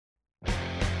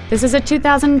This is a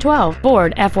 2012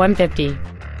 Ford F-150.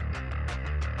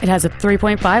 It has a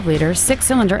 3.5-liter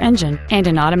six-cylinder engine and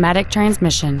an automatic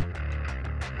transmission.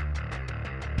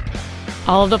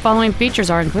 All of the following features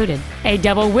are included: a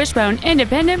double wishbone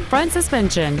independent front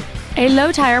suspension, a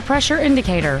low tire pressure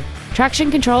indicator,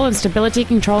 traction control and stability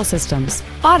control systems,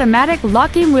 automatic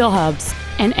locking wheel hubs,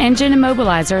 an engine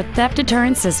immobilizer theft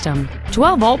deterrent system,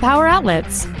 12-volt power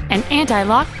outlets, an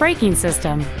anti-lock braking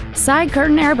system, side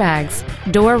curtain airbags,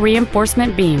 door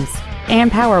reinforcement beams,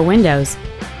 and power windows.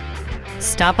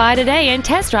 Stop by today and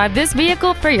test drive this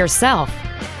vehicle for yourself.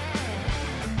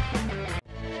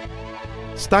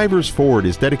 Stivers Ford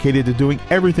is dedicated to doing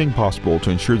everything possible to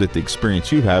ensure that the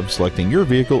experience you have selecting your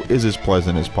vehicle is as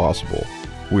pleasant as possible.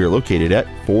 We are located at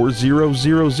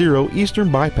 4000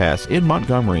 Eastern Bypass in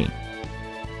Montgomery.